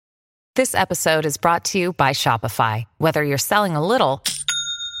This episode is brought to you by Shopify. Whether you're selling a little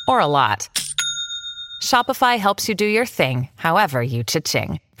or a lot, Shopify helps you do your thing, however you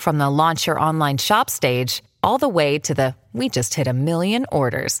cha-ching. From the launch your online shop stage, all the way to the we just hit 1 million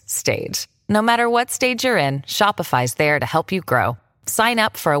orders stage. No matter what stage you're in, Shopify's there to help you grow. Sign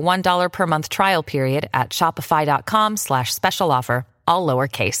up for a $1 per month trial period at shopify.com/special offer, all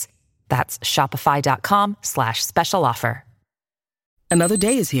lowercase. That's shopify.com/special offer. Another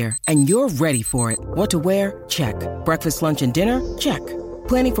day is here, and you're ready for it. What to wear? Check. Breakfast, lunch, and dinner? Check.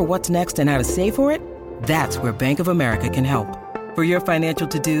 Planning for what's next and how to save for it? That's where Bank of America can help. For your financial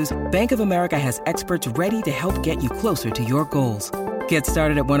to-dos, Bank of America has experts ready to help get you closer to your goals. Get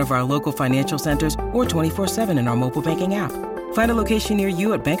started at one of our local financial centers or 24/7 in our mobile banking app. Find a location near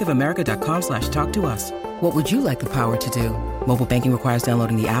you at bankofamerica.com/talktous. What would you like the power to do? Mobile banking requires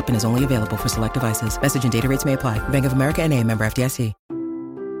downloading the app and is only available for select devices. Message and data rates may apply. Bank of America N.A., member FDIC.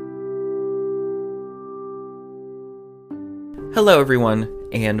 Hello, everyone,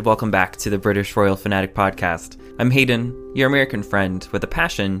 and welcome back to the British Royal Fanatic Podcast. I'm Hayden, your American friend with a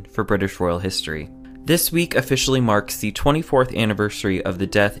passion for British royal history. This week officially marks the 24th anniversary of the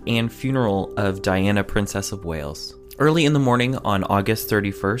death and funeral of Diana, Princess of Wales. Early in the morning on August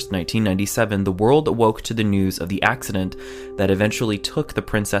 31st, 1997, the world awoke to the news of the accident that eventually took the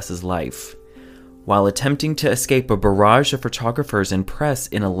princess's life. While attempting to escape a barrage of photographers and press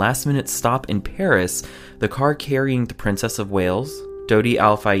in a last-minute stop in Paris, the car carrying the Princess of Wales, Dodi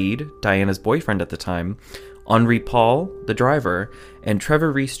Al Fayed, Diana's boyfriend at the time, Henri Paul, the driver, and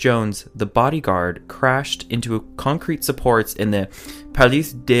Trevor Rees-Jones, the bodyguard, crashed into concrete supports in the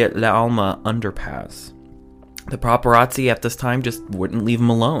Palais de l'Alma underpass. The paparazzi at this time just wouldn't leave them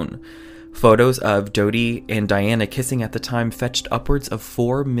alone. Photos of Dodi and Diana kissing at the time fetched upwards of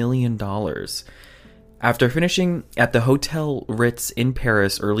 $4 million. After finishing at the Hotel Ritz in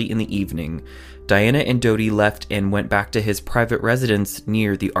Paris early in the evening, Diana and Dodi left and went back to his private residence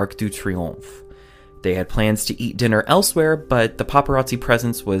near the Arc de Triomphe. They had plans to eat dinner elsewhere, but the paparazzi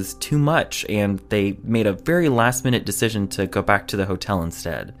presence was too much, and they made a very last-minute decision to go back to the hotel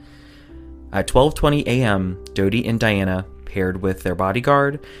instead. At 12:20 a.m., Dodi and Diana, paired with their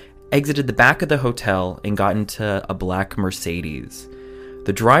bodyguard, exited the back of the hotel and got into a black Mercedes.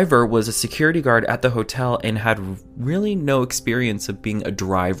 The driver was a security guard at the hotel and had really no experience of being a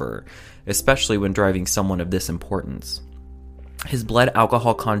driver, especially when driving someone of this importance. His blood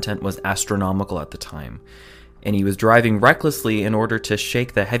alcohol content was astronomical at the time, and he was driving recklessly in order to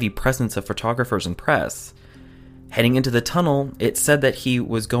shake the heavy presence of photographers and press. Heading into the tunnel, it said that he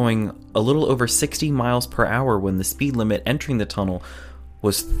was going a little over 60 miles per hour when the speed limit entering the tunnel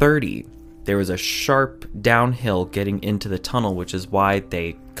was 30. There was a sharp downhill getting into the tunnel, which is why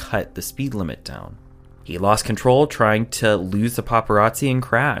they cut the speed limit down. He lost control, trying to lose the paparazzi, and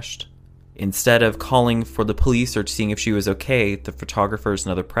crashed. Instead of calling for the police or seeing if she was okay, the photographers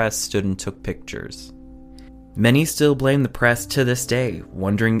and other press stood and took pictures. Many still blame the press to this day,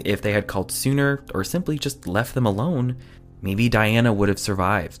 wondering if they had called sooner or simply just left them alone, maybe Diana would have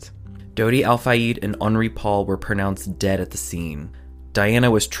survived. Dodi Al Fayed and Henri Paul were pronounced dead at the scene.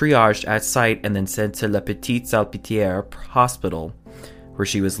 Diana was triaged at site and then sent to La Petite Salpêtrière Hospital, where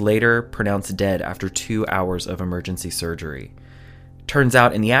she was later pronounced dead after 2 hours of emergency surgery. Turns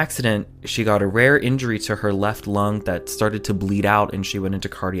out in the accident, she got a rare injury to her left lung that started to bleed out and she went into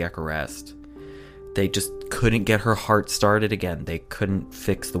cardiac arrest. They just couldn't get her heart started again. They couldn't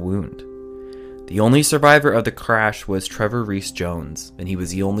fix the wound. The only survivor of the crash was Trevor Rees-Jones, and he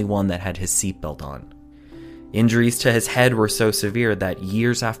was the only one that had his seatbelt on. Injuries to his head were so severe that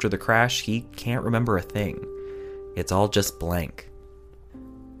years after the crash, he can't remember a thing. It's all just blank.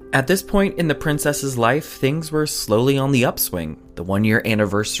 At this point in the princess's life, things were slowly on the upswing. The 1-year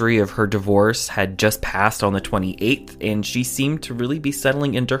anniversary of her divorce had just passed on the 28th, and she seemed to really be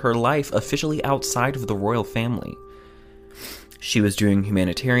settling into her life officially outside of the royal family. She was doing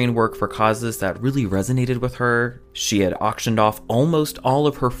humanitarian work for causes that really resonated with her. She had auctioned off almost all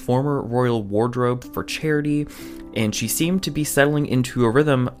of her former royal wardrobe for charity, and she seemed to be settling into a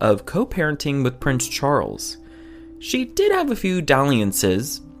rhythm of co-parenting with Prince Charles. She did have a few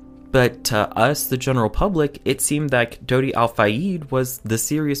dalliances, but to us, the general public, it seemed that Dodi Al Fayed was the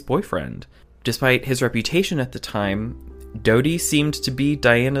serious boyfriend. Despite his reputation at the time, Dodi seemed to be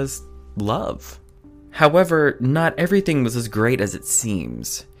Diana's love. However, not everything was as great as it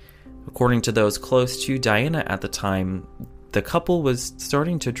seems. According to those close to Diana at the time, the couple was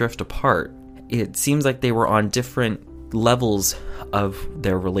starting to drift apart. It seems like they were on different levels of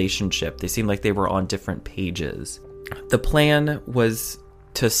their relationship. They seemed like they were on different pages. The plan was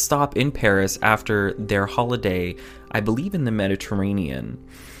to stop in Paris after their holiday, I believe in the Mediterranean.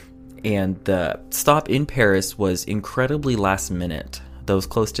 And the stop in Paris was incredibly last minute. Those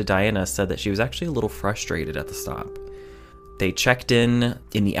close to Diana said that she was actually a little frustrated at the stop. They checked in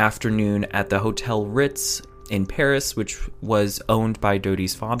the afternoon at the Hotel Ritz in Paris, which was owned by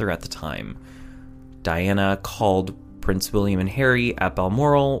Dodi's father at the time. Diana called Prince William and Harry at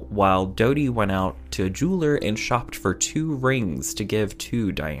Balmoral, while Dodi went out to a jeweler and shopped for 2 rings to give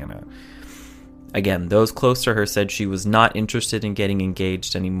to Diana. Again, those close to her said she was not interested in getting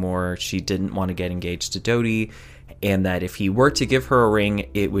engaged anymore. She didn't want to get engaged to Dodi, and that if he were to give her a ring,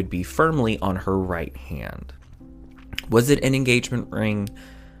 it would be firmly on her right hand. Was it an engagement ring?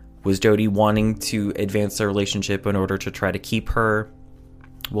 Was Dodi wanting to advance their relationship in order to try to keep her?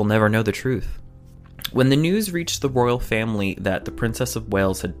 We'll never know the truth. When the news reached the royal family that the Princess of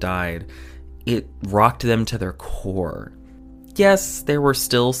Wales had died, it rocked them to their core. Yes, there were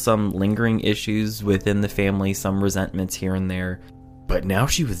still some lingering issues within the family, some resentments here and there, but now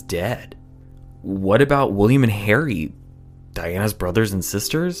she was dead. What about William and Harry, Diana's brothers and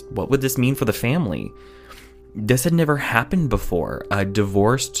sisters? What would this mean for the family? This had never happened before. A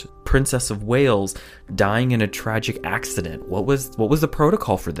divorced Princess of Wales dying in a tragic accident. What was the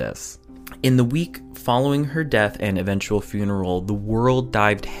protocol for this? In the week following her death and eventual funeral, the world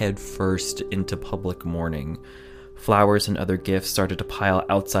dived headfirst into public mourning. Flowers and other gifts started to pile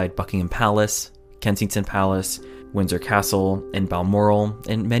outside Buckingham Palace, Kensington Palace, Windsor Castle, and Balmoral,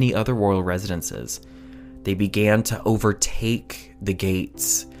 and many other royal residences. They began to overtake the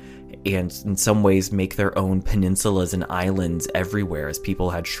gates and in some ways make their own peninsulas and islands everywhere as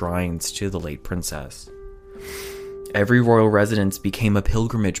people had shrines to the late princess. Every royal residence became a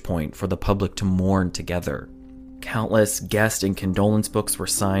pilgrimage point for the public to mourn together. Countless guest and condolence books were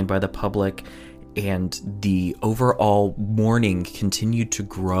signed by the public, and the overall mourning continued to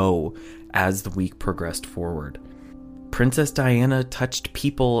grow as the week progressed forward. Princess Diana touched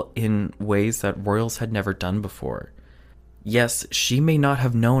people in ways that royals had never done before. Yes, she may not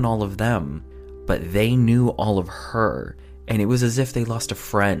have known all of them, but they knew all of her, and it was as if they lost a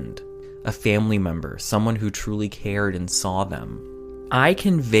friend, a family member, someone who truly cared and saw them. I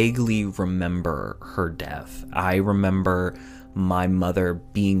can vaguely remember her death. I remember my mother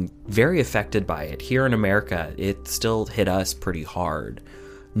being very affected by it. Here in America, it still hit us pretty hard.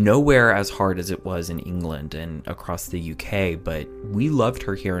 Nowhere as hard as it was in England and across the UK, but we loved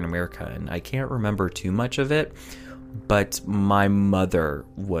her here in America, and I can't remember too much of it, but my mother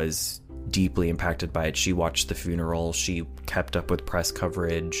was deeply impacted by it. She watched the funeral, she kept up with press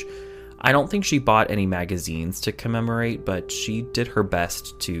coverage. I don't think she bought any magazines to commemorate, but she did her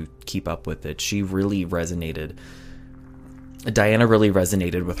best to keep up with it. Diana really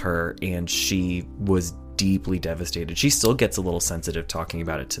resonated with her, and she was deeply devastated. She still gets a little sensitive talking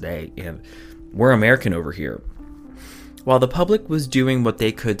about it today, and we're American over here. While the public was doing what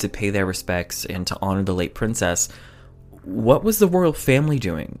they could to pay their respects and to honor the late princess, what was the royal family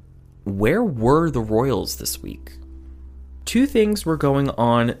doing? Where were the royals this week? 2 things were going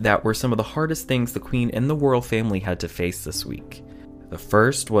on that were some of the hardest things the Queen and the royal family had to face this week. The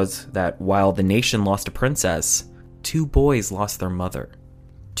first was that while the nation lost a princess, 2 boys lost their mother.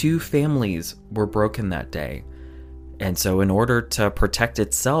 2 families were broken that day. And so in order to protect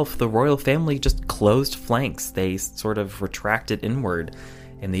itself, the royal family just closed flanks. They sort of retracted inward,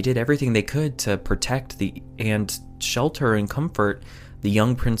 and they did everything they could to protect and shelter and comfort the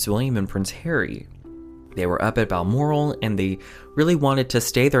young Prince William and Prince Harry. They were up at Balmoral, and they really wanted to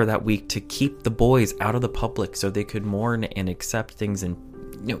stay there that week to keep the boys out of the public so they could mourn and accept things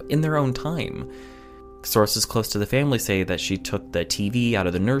in their own time. Sources close to the family say that she took the TV out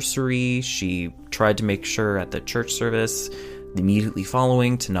of the nursery. She tried to make sure at the church service immediately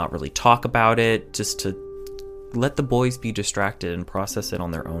following to not really talk about it, just to let the boys be distracted and process it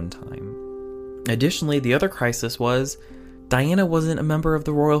on their own time. Additionally, the other crisis was Diana wasn't a member of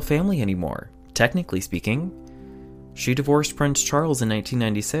the royal family anymore. Technically speaking, she divorced Prince Charles in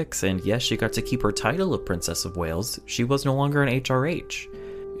 1996, and yes, she got to keep her title of Princess of Wales. She was no longer an HRH.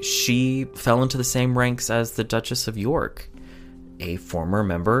 She fell into the same ranks as the Duchess of York, a former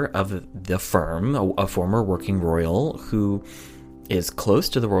member of the firm, a former working royal who is close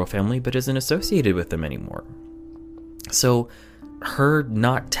to the royal family but isn't associated with them anymore. So her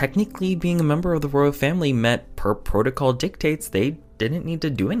not technically being a member of the royal family meant, per protocol dictates, they didn't need to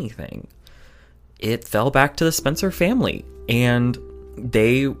do anything. It fell back to the Spencer family, and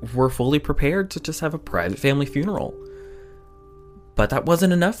they were fully prepared to just have a private family funeral. But that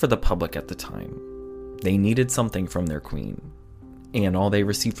wasn't enough for the public at the time. They needed something from their queen, and all they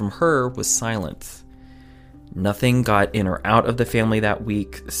received from her was silence. Nothing got in or out of the family that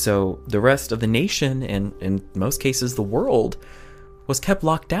week, so the rest of the nation, and in most cases the world, was kept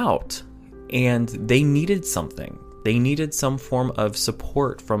locked out, and they needed something. They needed some form of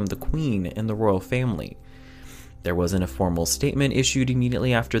support from the Queen and the royal family. There wasn't a formal statement issued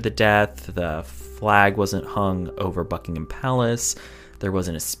immediately after the death. The flag wasn't hung over Buckingham Palace. There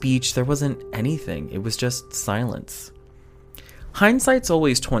wasn't a speech. There wasn't anything. It was just silence. Hindsight's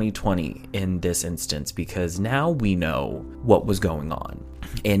always 20/20 in this instance, because now we know what was going on.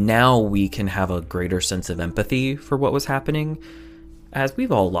 And now we can have a greater sense of empathy for what was happening, as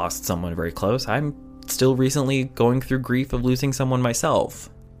we've all lost someone very close. I'm still recently going through grief of losing someone myself.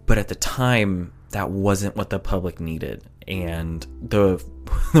 But at the time, that wasn't what the public needed. And the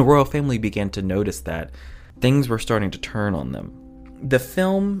royal family began to notice that things were starting to turn on them. The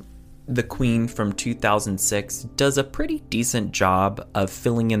film The Queen from 2006 does a pretty decent job of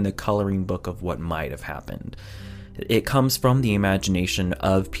filling in the coloring book of what might have happened. It comes from the imagination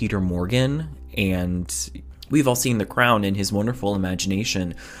of Peter Morgan, and we've all seen The Crown in his wonderful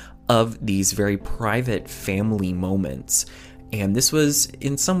imagination of these very private family moments. And this was,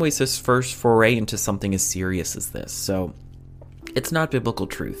 in some ways, his first foray into something as serious as this. So it's not biblical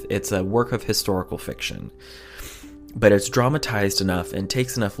truth. It's a work of historical fiction. But it's dramatized enough and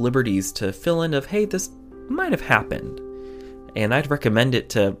takes enough liberties to fill in of, hey, this might have happened. And I'd recommend it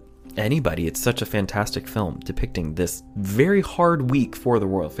to anybody. It's such a fantastic film depicting this very hard week for the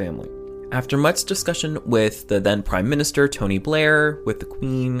royal family. After much discussion with the then Prime Minister, Tony Blair, with the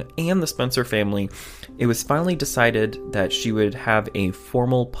Queen, and the Spencer family, it was finally decided that she would have a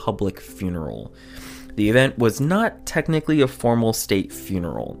formal public funeral. The event was not technically a formal state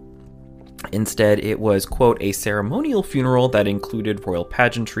funeral. Instead, it was, quote, a ceremonial funeral that included royal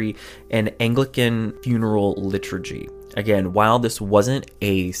pageantry and Anglican funeral liturgy. Again, while this wasn't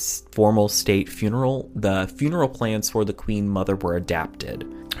a formal state funeral, the funeral plans for the Queen Mother were adapted.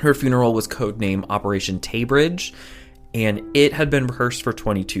 Her funeral was codenamed Operation Taybridge, and it had been rehearsed for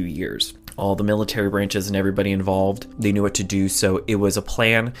 22 years. All the military branches and everybody involved, they knew what to do, so it was a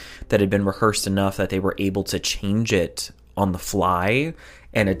plan that had been rehearsed enough that they were able to change it on the fly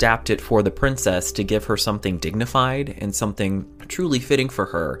and adapt it for the princess to give her something dignified and something truly fitting for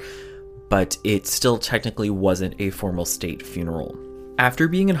her, but it still technically wasn't a formal state funeral. After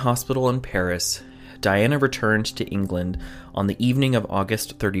being in hospital in Paris, Diana returned to England on the evening of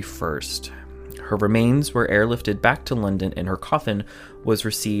August 31st. Her remains were airlifted back to London, and her coffin was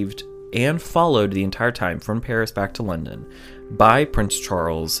received and followed the entire time from Paris back to London by Prince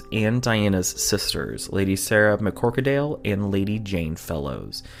Charles and Diana's sisters, Lady Sarah McCorquodale and Lady Jane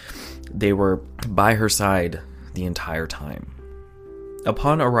Fellows. They were by her side the entire time.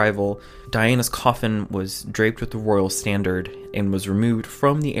 Upon arrival, Diana's coffin was draped with the royal standard and was removed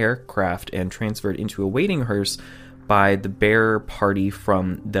from the aircraft and transferred into a waiting hearse by the bearer party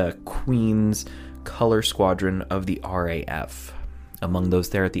from the Queen's Color Squadron of the RAF. Among those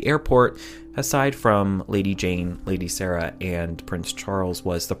there at the airport, aside from Lady Jane, Lady Sarah, and Prince Charles,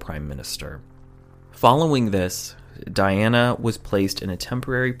 was the Prime Minister. Following this, Diana was placed in a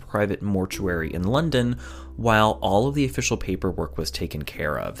temporary private mortuary in London while all of the official paperwork was taken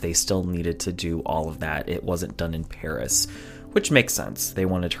care of. They still needed to do all of that. It wasn't done in Paris, which makes sense. They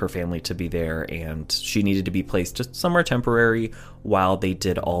wanted her family to be there, and she needed to be placed just somewhere temporary while they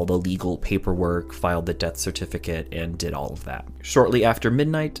did all the legal paperwork, filed the death certificate, and did all of that. Shortly after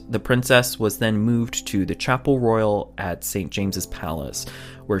midnight, the princess was then moved to the Chapel Royal at St. James's Palace,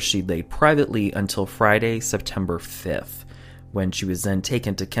 where she lay privately until Friday, September 5th, when she was then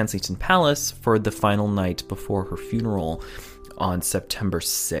taken to Kensington Palace for the final night before her funeral on September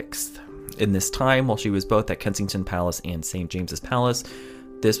 6th. In this time, while she was both at Kensington Palace and St. James's Palace,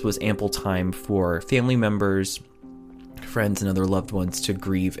 this was ample time for family members, friends, and other loved ones to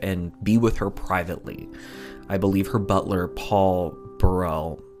grieve and be with her privately. I believe her butler, Paul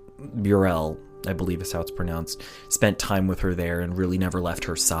Burrell, I believe is how it's pronounced, spent time with her there and really never left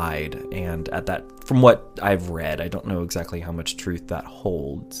her side. And at that, from what I've read, I don't know exactly how much truth that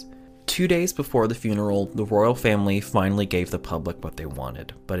holds. 2 days before the funeral, the royal family finally gave the public what they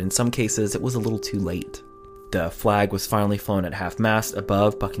wanted, but in some cases it was a little too late. The flag was finally flown at half-mast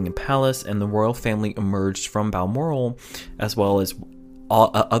above Buckingham Palace, and the royal family emerged from Balmoral, as well as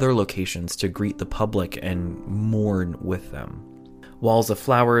other locations, to greet the public and mourn with them. Walls of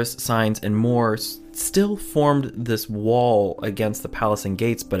flowers, signs, and more still formed this wall against the palace and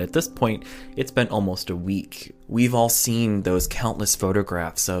gates, but at this point, it's been almost a week. We've all seen those countless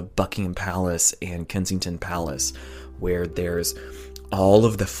photographs of Buckingham Palace and Kensington Palace, where there's all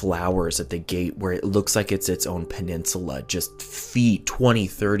of the flowers at the gate, where it looks like it's its own peninsula, just 20,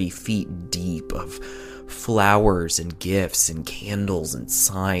 30 feet deep of flowers and gifts and candles and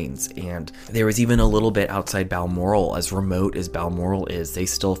signs. And there was even a little bit outside Balmoral. As remote as Balmoral is, they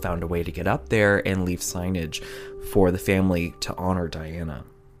still found a way to get up there and leave signage for the family to honor Diana.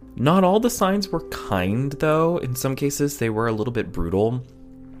 Not all the signs were kind, though. In some cases, they were a little bit brutal.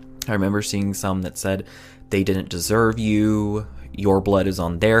 I remember seeing some that said, "They didn't deserve you, your blood is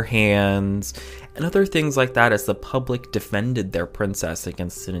on their hands," and other things like that, as the public defended their princess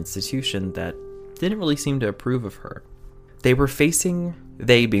against an institution that didn't really seem to approve of her. They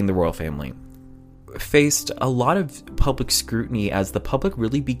being the royal family, faced a lot of public scrutiny as the public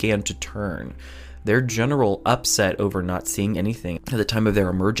really began to turn. Their general upset over not seeing anything at the time of their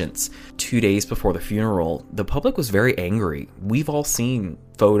emergence, 2 days before the funeral, the public was very angry. We've all seen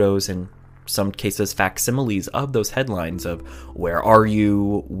photos and some cases facsimiles of those headlines of, "Where are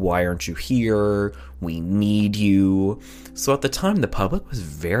you? Why aren't you here? We need you." So at the time, the public was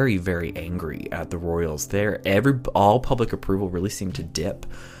very, very angry at the royals. All public approval really seemed to dip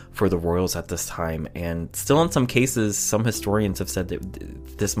for the royals at this time. And still in some cases, some historians have said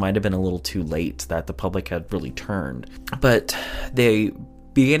that this might have been a little too late, that the public had really turned. But they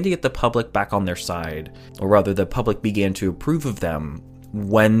began to get the public back on their side, or rather the public began to approve of them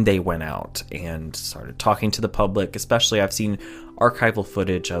when they went out and started talking to the public. Especially, I've seen archival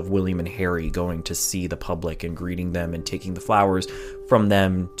footage of William and Harry going to see the public and greeting them and taking the flowers from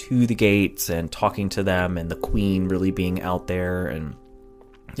them to the gates and talking to them, and the Queen really being out there and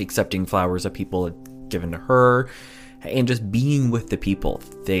accepting flowers that people had given to her and just being with the people.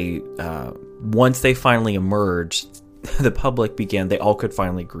 They once they finally emerged, the public they all could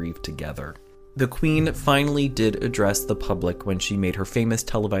finally grieve together. The Queen finally did address the public when she made her famous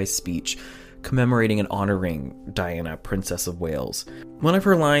televised speech commemorating and honoring Diana, Princess of Wales. One of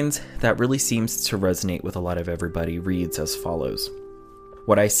her lines that really seems to resonate with a lot of everybody reads as follows: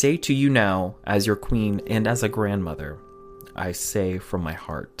 "What I say to you now, as your Queen and as a grandmother, I say from my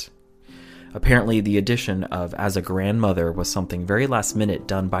heart." Apparently, the addition of "as a grandmother" was something very last minute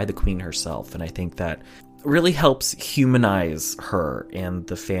done by the Queen herself, and I think that really helps humanize her and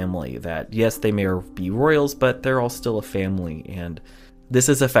the family, that yes, they may be royals, but they're all still a family, and this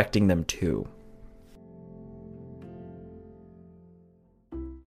is affecting them too.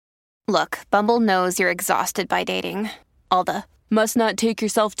 Look, Bumble knows you're exhausted by dating. All the "must not take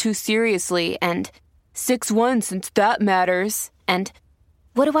yourself too seriously" and 6'1" since that matters, and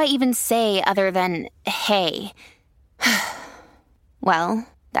what do I even say other than hey? Well,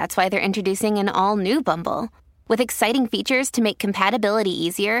 that's why they're introducing an all-new Bumble, with exciting features to make compatibility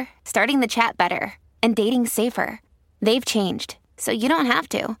easier, starting the chat better, and dating safer. They've changed, so you don't have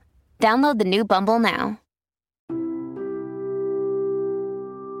to. Download the new Bumble now.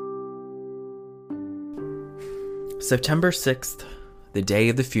 September 6th, the day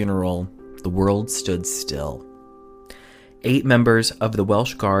of the funeral, the world stood still. 8 members of the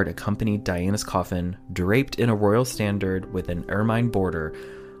Welsh Guard accompanied Diana's coffin, draped in a royal standard with an ermine border,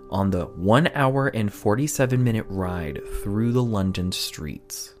 on the 1 hour and 47-minute ride through the London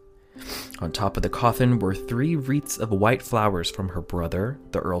streets. On top of the coffin were 3 wreaths of white flowers from her brother,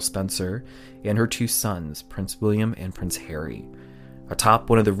 the Earl Spencer, and her 2 sons, Prince William and Prince Harry. Atop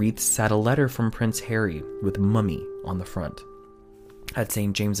one of the wreaths sat a letter from Prince Harry with "Mummy" on the front. At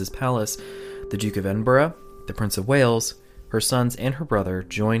St. James's Palace, the Duke of Edinburgh, the Prince of Wales, her sons, and her brother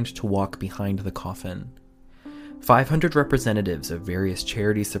joined to walk behind the coffin. 500 representatives of various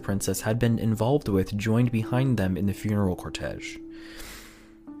charities the princess had been involved with joined behind them in the funeral cortege.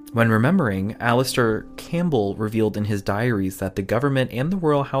 When remembering, Alistair Campbell revealed in his diaries that the government and the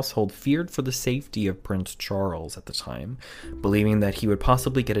royal household feared for the safety of Prince Charles at the time, believing that he would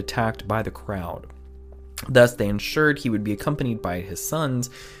possibly get attacked by the crowd. Thus, they ensured he would be accompanied by his sons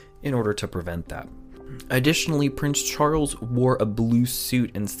in order to prevent that. Additionally, Prince Charles wore a blue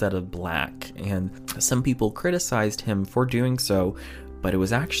suit instead of black, and some people criticized him for doing so, but it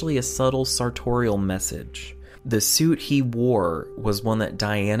was actually a subtle sartorial message. The suit he wore was one that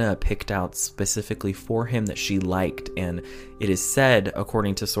Diana picked out specifically for him that she liked, and it is said,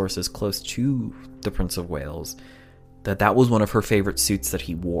 according to sources close to the Prince of Wales, that was one of her favorite suits that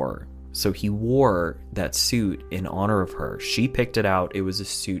he wore. So he wore that suit in honor of her. She picked it out. It was a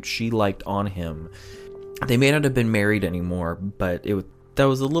suit she liked on him. They may not have been married anymore, but that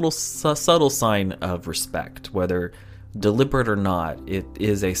was a little subtle sign of respect. Whether deliberate or not, it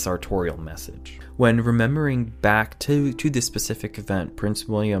is a sartorial message. When remembering back to this specific event, Prince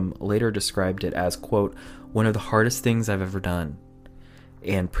William later described it as, quote, "one of the hardest things I've ever done."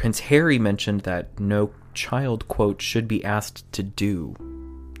 And Prince Harry mentioned that no child, quote, should be asked to do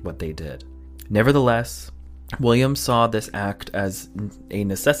what they did. Nevertheless, William saw this act as a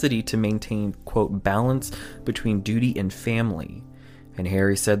necessity to maintain, quote, balance between duty and family, and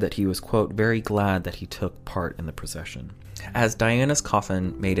Harry said that he was, quote, very glad that he took part in the procession. As Diana's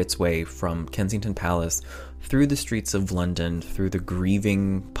coffin made its way from Kensington Palace through the streets of London, through the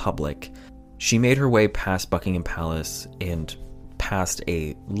grieving public, she made her way past Buckingham Palace and past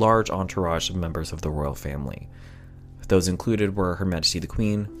a large entourage of members of the royal family. Those included were Her Majesty the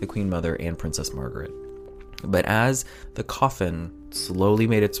Queen Mother, and Princess Margaret. But as the coffin slowly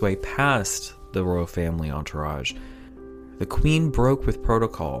made its way past the royal family entourage, the Queen broke with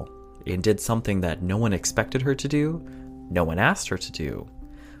protocol and did something that no one expected her to do, no one asked her to do,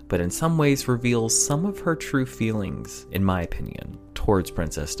 but in some ways reveals some of her true feelings, in my opinion, towards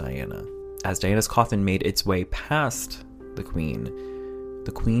Princess Diana. As Diana's coffin made its way past the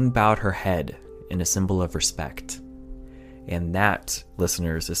Queen bowed her head in a symbol of respect. And that,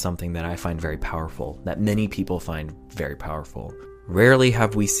 listeners, is something that I find very powerful, that many people find very powerful. Rarely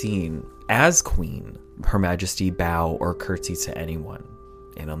have we seen, as Queen, Her Majesty bow or curtsy to anyone.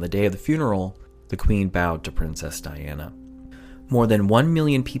 And on the day of the funeral, the Queen bowed to Princess Diana. More than 1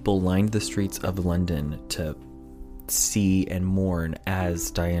 million people lined the streets of London to see and mourn as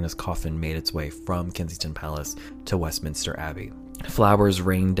Diana's coffin made its way from Kensington Palace to Westminster Abbey. Flowers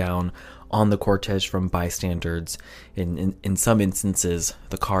rained down on the cortege from bystanders. In some instances,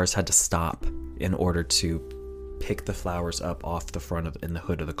 the cars had to stop in order to pick the flowers up off the front of in the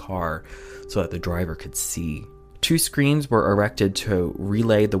hood of the car so that the driver could see. 2 screens were erected to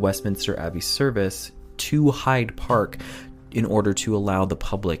relay the Westminster Abbey service to Hyde Park in order to allow the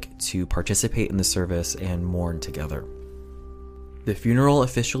public to participate in the service and mourn together. The funeral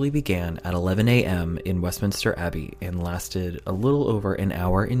officially began at 11 a.m. in Westminster Abbey and lasted a little over an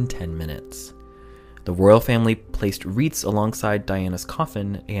hour and 10 minutes. The royal family placed wreaths alongside Diana's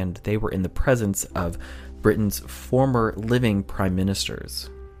coffin, and they were in the presence of Britain's former living prime ministers.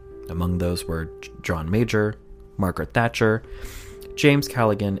 Among those were John Major, Margaret Thatcher, James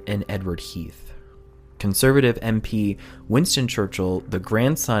Callaghan, and Edward Heath. Conservative MP Winston Churchill, the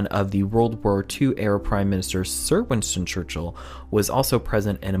grandson of the World War II era Prime Minister Sir Winston Churchill, was also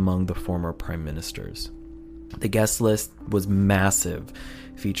present and among the former prime ministers. The guest list was massive,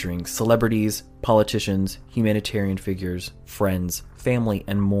 featuring celebrities, politicians, humanitarian figures, friends, family,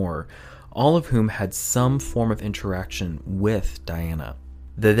 and more, all of whom had some form of interaction with Diana.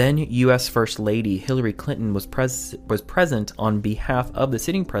 The then U.S. First Lady Hillary Clinton was present on behalf of the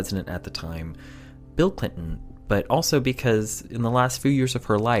sitting president at the time, Bill Clinton, but also because in the last few years of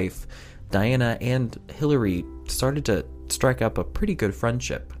her life, Diana and Hillary started to strike up a pretty good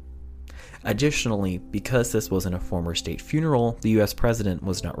friendship. Additionally, because this wasn't a former state funeral, the U.S. president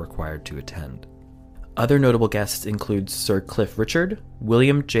was not required to attend. Other notable guests include Sir Cliff Richard,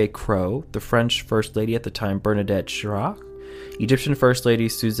 William J. Crowe, the French First Lady at the time Bernadette Chirac, Egyptian First Lady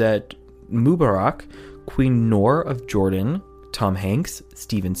Suzette Mubarak, Queen Noor of Jordan, Tom Hanks,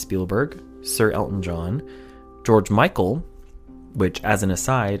 Steven Spielberg, Sir Elton John, George Michael, which, as an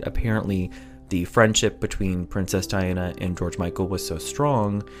aside, apparently the friendship between Princess Diana and George Michael was so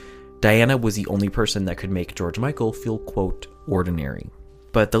strong, Diana was the only person that could make George Michael feel, quote, ordinary.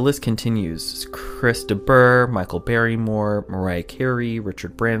 But the list continues. Chris de Burgh, Michael Barrymore, Mariah Carey,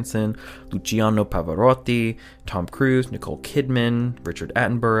 Richard Branson, Luciano Pavarotti, Tom Cruise, Nicole Kidman, Richard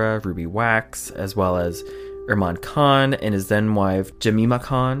Attenborough, Ruby Wax, as well as Irman Khan and his then wife Jemima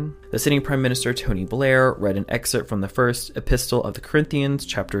Khan. The sitting Prime Minister Tony Blair read an excerpt from the first epistle of the Corinthians,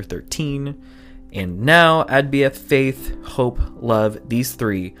 chapter 13. And now adbeeth faith, hope, love, these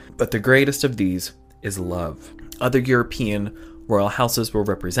 3, but the greatest of these is love. Other European royal houses were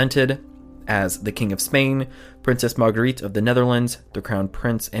represented as the King of Spain, Princess Marguerite of the Netherlands, the Crown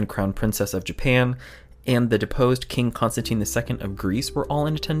Prince and Crown Princess of Japan, and the deposed King Constantine II of Greece were all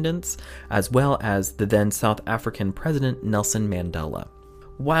in attendance, as well as the then South African President Nelson Mandela.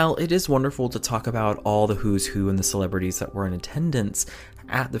 While it is wonderful to talk about all the who's who and the celebrities that were in attendance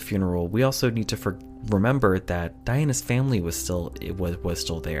at the funeral, we also need to remember that Diana's family was still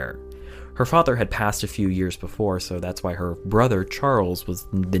there. Her father had passed a few years before, so that's why her brother Charles was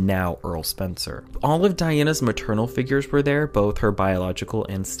the now Earl Spencer. All of Diana's maternal figures were there, both her biological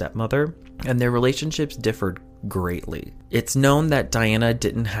and stepmother, and their relationships differed greatly. It's known that Diana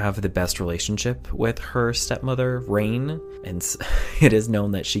didn't have the best relationship with her stepmother, Rain, and it is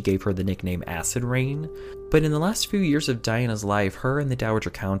known that she gave her the nickname Acid Rain. But in the last few years of Diana's life, her and the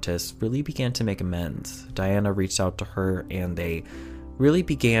Dowager Countess really began to make amends. Diana reached out to her and they really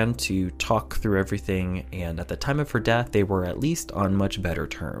began to talk through everything, and at the time of her death, they were at least on much better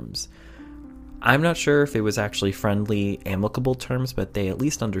terms. I'm not sure if it was actually friendly, amicable terms, but they at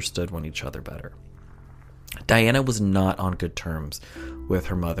least understood one each other better. Diana was not on good terms with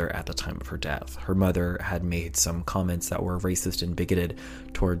her mother at the time of her death. Her mother had made some comments that were racist and bigoted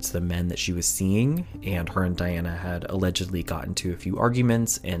towards the men that she was seeing, and her and Diana had allegedly gotten into a few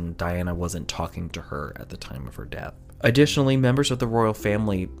arguments, and Diana wasn't talking to her at the time of her death. Additionally, members of the royal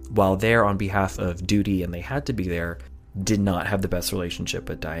family, while there on behalf of duty and they had to be there, did not have the best relationship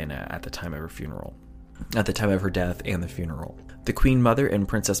with Diana at the time of her funeral, at the time of her death and the funeral. The Queen Mother and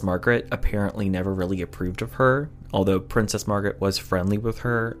Princess Margaret apparently never really approved of her, although Princess Margaret was friendly with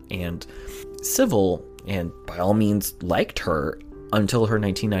her and civil and by all means liked her until her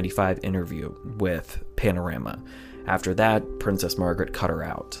 1995 interview with Panorama. After that, Princess Margaret cut her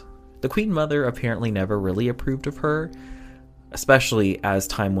out. The Queen Mother apparently never really approved of her, especially as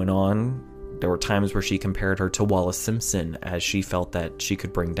time went on. There were times where she compared her to Wallis Simpson, as she felt that she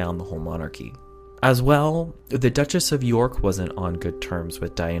could bring down the whole monarchy. As well, the Duchess of York wasn't on good terms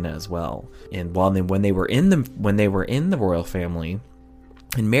with Diana as well. And when they were in the royal family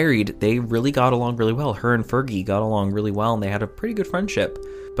and married, they really got along really well. Her and Fergie got along really well, and they had a pretty good friendship.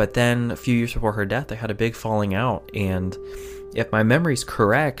 But then a few years before her death, they had a big falling out. And if my memory's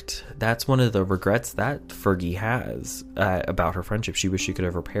correct, that's one of the regrets that Fergie has about her friendship. She wished she could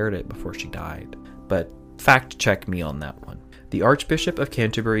have repaired it before she died. But fact check me on that one. The Archbishop of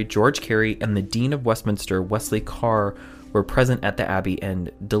Canterbury, George Carey, and the Dean of Westminster, Wesley Carr, were present at the Abbey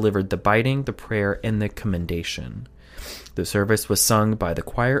and delivered the Biting, the Prayer, and the Commendation. The service was sung by the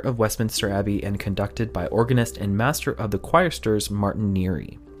Choir of Westminster Abbey and conducted by organist and master of the choristers Martin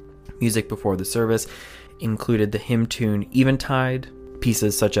Neary. Music before the service included the hymn tune Eventide,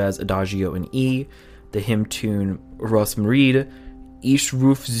 pieces such as Adagio in E, the hymn tune Rosmarie, Ich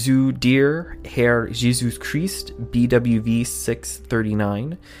ruf zu dir, Herr Jesus Christ, BWV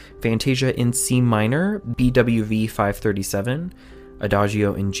 639, Fantasia in C minor, BWV 537,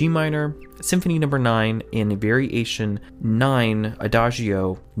 Adagio in G minor, Symphony No. 9 in Variation 9,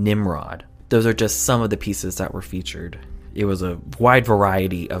 Adagio, Nimrod. Those are just some of the pieces that were featured. It was a wide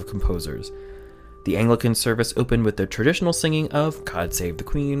variety of composers. The Anglican service opened with the traditional singing of God Save the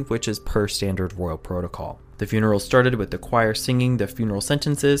Queen, which is per standard royal protocol. The funeral started with the choir singing the funeral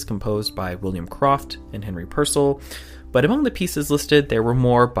sentences composed by William Croft and Henry Purcell, but among the pieces listed, there were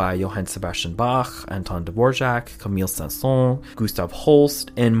more by Johann Sebastian Bach, Anton Dvorak, Camille Saint-Saëns, Gustav Holst,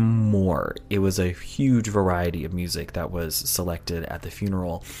 and more. It was a huge variety of music that was selected at the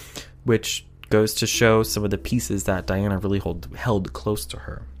funeral, which goes to show some of the pieces that Diana really held close to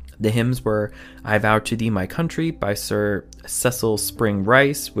her. The hymns were I Vow to Thee My Country by Sir Cecil Spring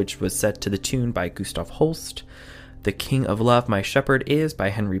Rice, which was set to the tune by Gustav Holst. The King of Love My Shepherd Is by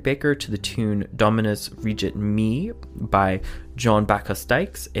Henry Baker to the tune Dominus Regit Me by John Bacchus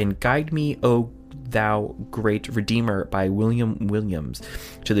Dykes, and Guide Me, O Thou Great Redeemer by William Williams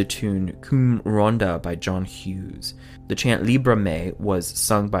to the tune Cum Ronda by John Hughes. The chant Libre Me was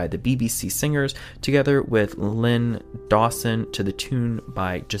sung by the BBC Singers together with Lynn Dawson to the tune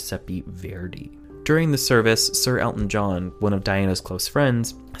by Giuseppe Verdi. During the service, Sir Elton John, one of Diana's close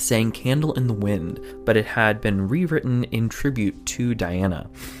friends, sang Candle in the Wind, but it had been rewritten in tribute to Diana.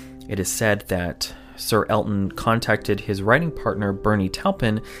 It is said that Sir Elton contacted his writing partner Bernie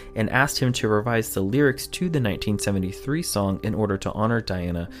Taupin and asked him to revise the lyrics to the 1973 song in order to honor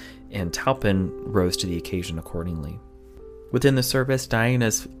Diana, and Taupin rose to the occasion accordingly. Within the service,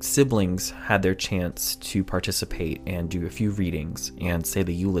 Diana's siblings had their chance to participate and do a few readings and say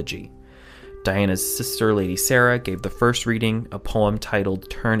the eulogy. Diana's sister, Lady Sarah, gave the first reading, a poem titled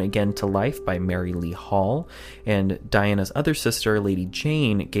Turn Again to Life by Mary Lee Hall, and Diana's other sister, Lady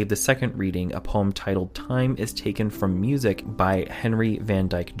Jane, gave the second reading, a poem titled Time is Taken from Music by Henry Van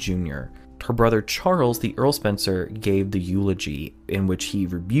Dyke Jr. Her brother Charles, the Earl Spencer, gave the eulogy, in which he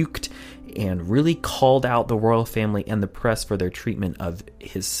rebuked and really called out the royal family and the press for their treatment of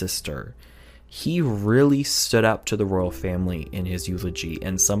his sister. He really stood up to the royal family in his eulogy,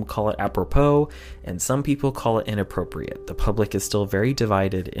 and some call it apropos, and some people call it inappropriate. The public is still very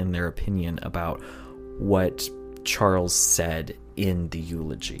divided in their opinion about what Charles said in the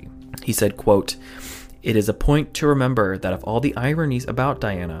eulogy. He said, quote, "It is a point to remember that of all the ironies about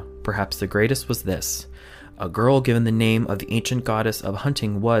Diana, perhaps the greatest was this. A girl given the name of the ancient goddess of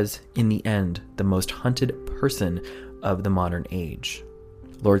hunting was, in the end, the most hunted person of the modern age."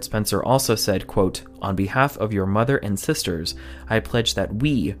 Lord Spencer also said, quote, "On behalf of your mother and sisters, I pledge that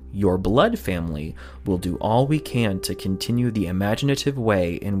we, your blood family, will do all we can to continue the imaginative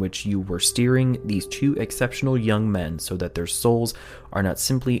way in which you were steering these two exceptional young men so that their souls are not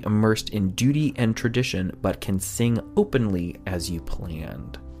simply immersed in duty and tradition, but can sing openly as you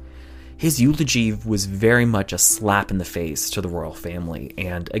planned." His eulogy was very much a slap in the face to the royal family,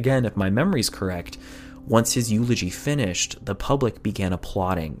 and again, if my memory's correct, Once his eulogy finished, the public began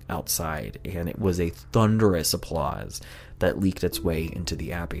applauding outside, and it was a thunderous applause that leaked its way into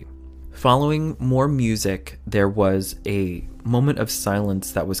the abbey. Following more music, there was a moment of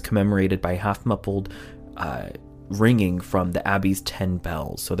silence that was commemorated by half-muffled ringing from the abbey's 10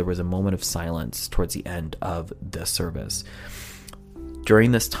 bells. So there was a moment of silence towards the end of the service.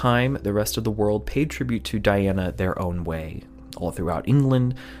 During this time, the rest of the world paid tribute to Diana their own way. All throughout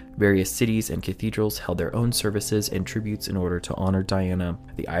England, various cities and cathedrals held their own services and tributes in order to honor Diana.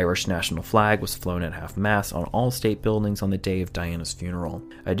 The Irish national flag was flown at half-mast on all state buildings on the day of Diana's funeral.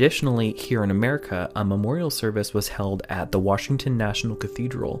 Additionally, here in America, a memorial service was held at the Washington National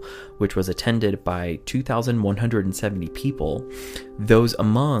Cathedral, which was attended by 2,170 people. Those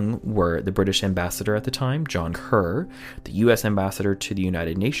among were the British ambassador at the time, John Kerr, the U.S. ambassador to the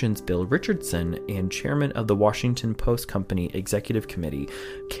United Nations, Bill Richardson, and chairman of the Washington Post Company Executive Committee,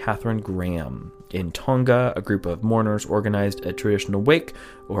 Katharine Graham. In Tonga, a group of mourners organized a traditional wake,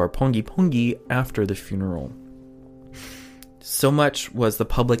 or pongi pongi, after the funeral. So much was the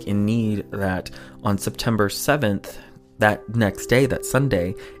public in need that on September 7th, that next day, that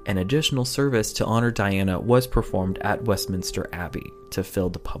Sunday, an additional service to honor Diana was performed at Westminster Abbey to fill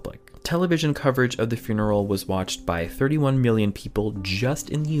the public. Television coverage of the funeral was watched by 31 million people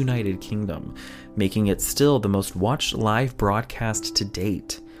just in the United Kingdom, making it still the most watched live broadcast to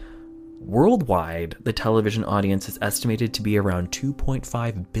date. Worldwide, the television audience is estimated to be around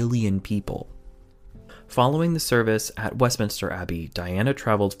 2.5 billion people. Following the service at Westminster Abbey, Diana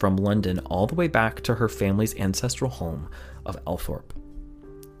traveled from London all the way back to her family's ancestral home of Althorp.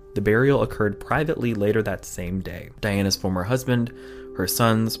 The burial occurred privately later that same day. Diana's former husband, her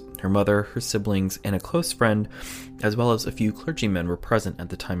sons, her mother, her siblings, and a close friend, as well as a few clergymen, were present at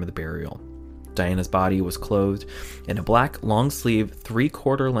the time of the burial. Diana's body was clothed in a black, long-sleeve,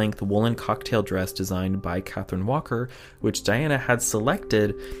 3/4 length woolen cocktail dress designed by Catherine Walker, which Diana had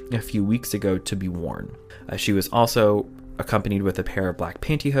selected a few weeks ago to be worn. She was also accompanied with a pair of black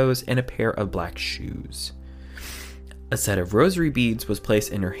pantyhose and a pair of black shoes. A set of rosary beads was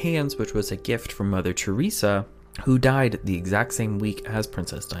placed in her hands, which was a gift from Mother Teresa, who died the exact same week as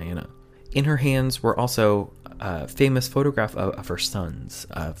Princess Diana. In her hands were also a famous photograph of her sons,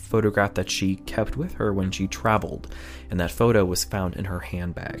 a photograph that she kept with her when she traveled, and that photo was found in her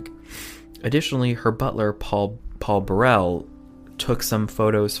handbag. Additionally, her butler, Paul Burrell, took some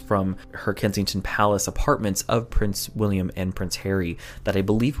photos from her Kensington Palace apartments of Prince William and Prince Harry that I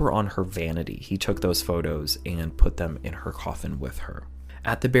believe were on her vanity. He took those photos and put them in her coffin with her.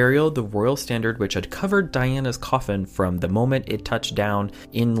 At the burial, the royal standard, which had covered Diana's coffin from the moment it touched down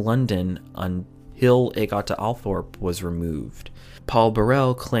in London until it got to Althorp, was removed. Paul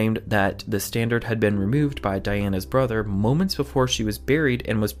Burrell claimed that the standard had been removed by Diana's brother moments before she was buried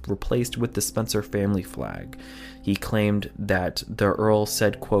and was replaced with the Spencer family flag. He claimed that the Earl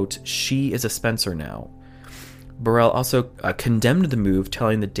said, quote, "She is a Spencer now." Burrell also condemned the move,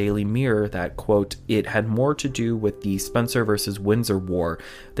 telling the Daily Mirror that, quote, "It had more to do with the Spencer versus Windsor war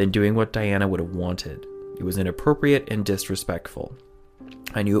than doing what Diana would have wanted. It was inappropriate and disrespectful.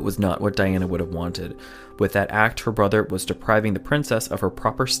 I knew it was not what Diana would have wanted. With that act, her brother was depriving the princess of her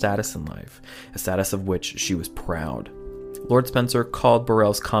proper status in life, a status of which she was proud." Lord Spencer called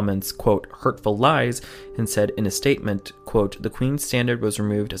Burrell's comments, quote, "hurtful lies," and said in a statement, quote, "The Queen's standard was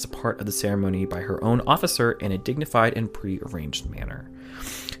removed as a part of the ceremony by her own officer in a dignified and pre-arranged manner."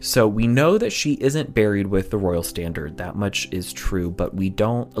 So we know that she isn't buried with the royal standard. That much is true, but we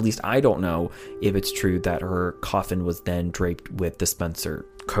don't, at least I don't know if it's true that her coffin was then draped with the Spencer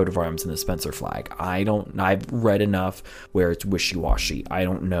coat of arms and the Spencer flag. I've read enough where it's wishy-washy. I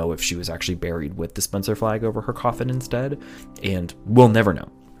don't know if she was actually buried with the Spencer flag over her coffin instead, and we'll never know.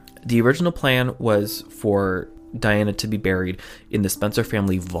 The original plan was for Diana to be buried in the Spencer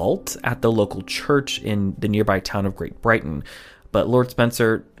family vault at the local church in the nearby town of Great Brighton. But Lord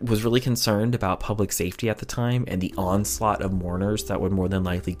Spencer was really concerned about public safety at the time and the onslaught of mourners that would more than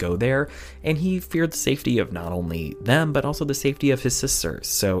likely go there, and he feared the safety of not only them, but also the safety of his sisters.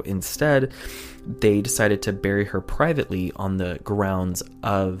 So instead, they decided to bury her privately on the grounds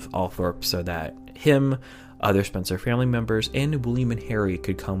of Althorp so that him, other Spencer family members, and William and Harry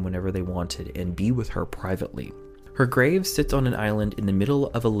could come whenever they wanted and be with her privately. Her grave sits on an island in the middle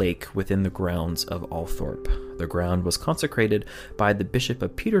of a lake within the grounds of Althorp. The ground was consecrated by the Bishop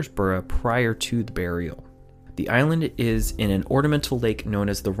of Peterborough prior to the burial. The island is in an ornamental lake known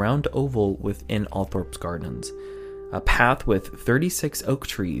as the Round Oval within Althorp's gardens. A path with 36 oak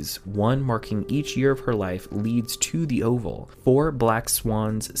trees, one marking each year of her life, leads to the oval. 4 black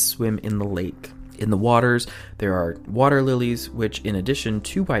swans swim in the lake. In the waters, there are water lilies, which in addition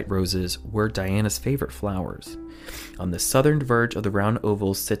to white roses, were Diana's favorite flowers. On the southern verge of the round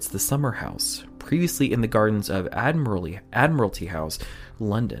oval sits the Summer House, previously in the gardens of Admiralty House,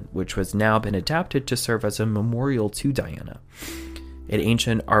 London, which has now been adapted to serve as a memorial to Diana. An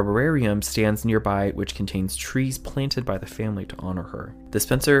ancient arboretum stands nearby, which contains trees planted by the family to honor her. The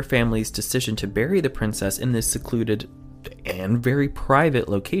Spencer family's decision to bury the princess in this secluded and very private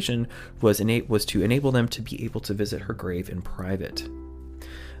location was to enable them to be able to visit her grave in private.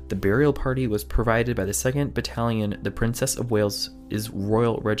 The burial party was provided by the 2nd Battalion, the Princess of Wales'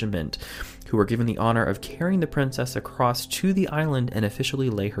 Royal Regiment, who were given the honor of carrying the princess across to the island and officially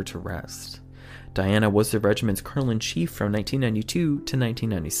lay her to rest. Diana was the regiment's colonel-in-chief from 1992 to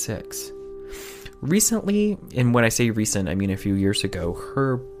 1996. Recently, and when I say recent, I mean a few years ago,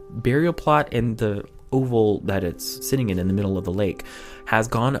 her burial plot in the oval that it's sitting in the middle of the lake has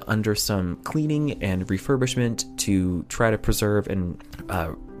gone under some cleaning and refurbishment to try to preserve and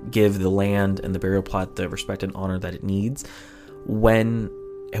give the land and the burial plot the respect and honor that it needs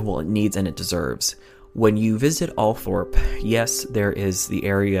it needs and it deserves. When you visit Althorpe, yes, there is the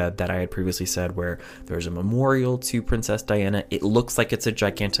area that I had previously said where there's a memorial to Princess Diana. It looks like it's a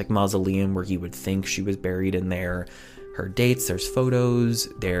gigantic mausoleum where you would think she was buried in there. Her dates, there's photos,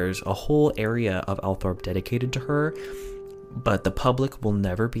 there's a whole area of Althorpe dedicated to her, but the public will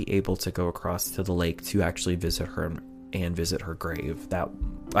never be able to go across to the lake to actually visit her and visit her grave. That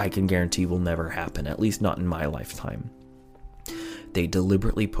I can guarantee will never happen, at least not in my lifetime. They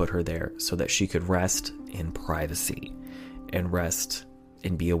deliberately put her there so that she could rest in privacy and rest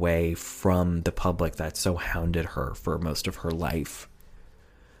and be away from the public that so hounded her for most of her life.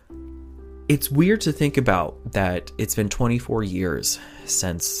 It's weird to think about that it's been 24 years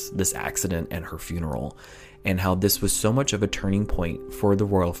since this accident and her funeral, and how this was so much of a turning point for the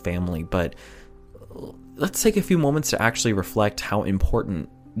royal family. But let's take a few moments to actually reflect how important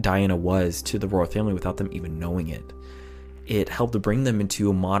Diana was to the royal family without them even knowing it. It helped to bring them into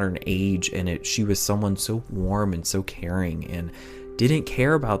a modern age, and she was someone so warm and so caring and didn't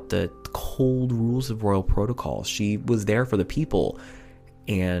care about the cold rules of royal protocol. She was there for the people,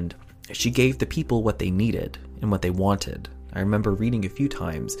 and she gave the people what they needed and what they wanted. I remember reading a few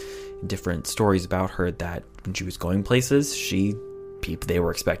times different stories about her that when she was going places, they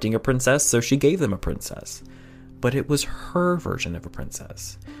were expecting a princess, so she gave them a princess. But it was her version of a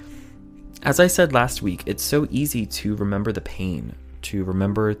princess. As I said last week, it's so easy to remember the pain, to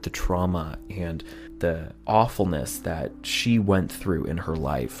remember the trauma and the awfulness that she went through in her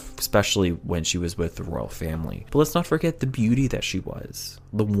life, especially when she was with the royal family. But let's not forget the beauty that she was,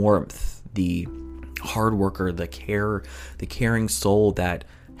 the warmth, the hard worker, the caring soul that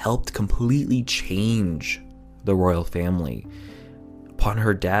helped completely change the royal family. Upon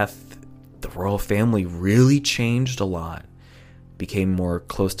her death, the royal family really changed a lot. Became more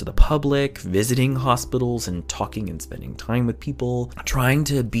close to the public, visiting hospitals and talking and spending time with people, trying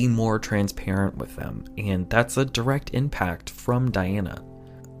to be more transparent with them. And that's a direct impact from Diana.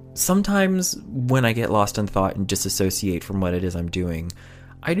 Sometimes when I get lost in thought and disassociate from what it is I'm doing,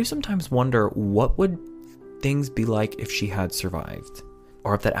 I do sometimes wonder, what would things be like if she had survived?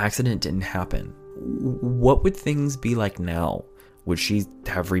 Or if that accident didn't happen? What would things be like now? Would she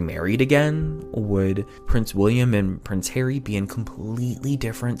have remarried again? Would Prince William and Prince Harry be in completely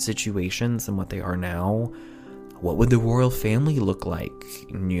different situations than what they are now? What would the royal family look like,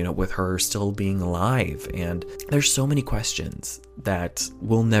 with her still being alive? And there's so many questions that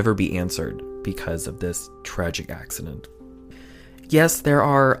will never be answered because of this tragic accident. Yes, there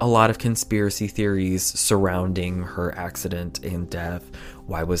are a lot of conspiracy theories surrounding her accident and death.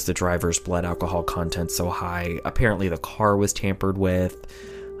 Why was the driver's blood alcohol content so high? Apparently the car was tampered with.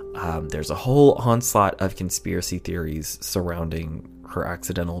 There's a whole onslaught of conspiracy theories surrounding her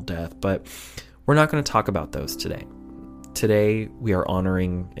accidental death, but we're not going to talk about those today. Today, we are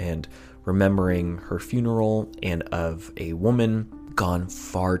honoring and remembering her funeral and of a woman gone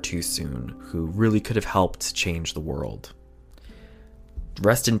far too soon who really could have helped change the world.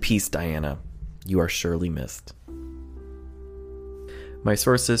 Rest in peace, Diana. You are surely missed. My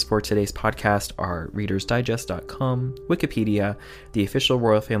sources for today's podcast are readersdigest.com, Wikipedia, the official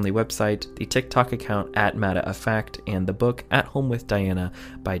royal family website, the TikTok account @MattaOfFact, and the book At Home with Diana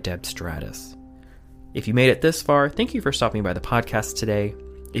by Deb Stratus. If you made it this far, thank you for stopping by the podcast today.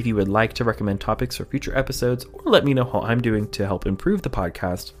 If you would like to recommend topics for future episodes or let me know how I'm doing to help improve the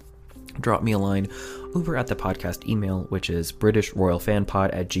podcast, drop me a line over at the podcast email, which is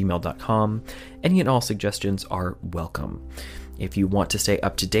britishrroyalfanpod@gmail.com. Any and all suggestions are welcome. If you want to stay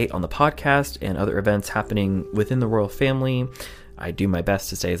up to date on the podcast and other events happening within the royal family, I do my best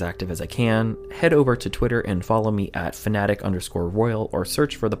to stay as active as I can. Head over to Twitter and follow me at fanatic_royal or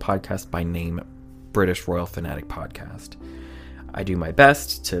search for the podcast by name, British Royal Fanatic Podcast. I do my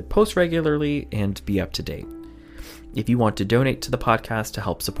best to post regularly and be up to date. If you want to donate to the podcast to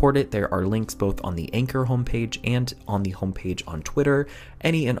help support it, there are links both on the Anchor homepage and on the homepage on Twitter.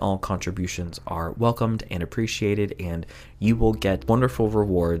 Any and all contributions are welcomed and appreciated, and you will get wonderful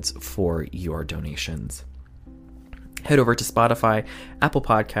rewards for your donations. Head over to Spotify, Apple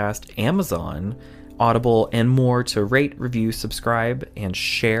Podcast, Amazon, Audible, and more to rate, review, subscribe, and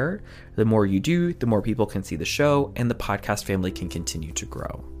share. The more you do, the more people can see the show, and the podcast family can continue to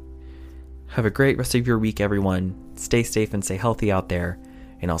grow. Have a great rest of your week, everyone. Stay safe and stay healthy out there,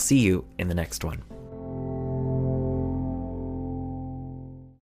 and I'll see you in the next one.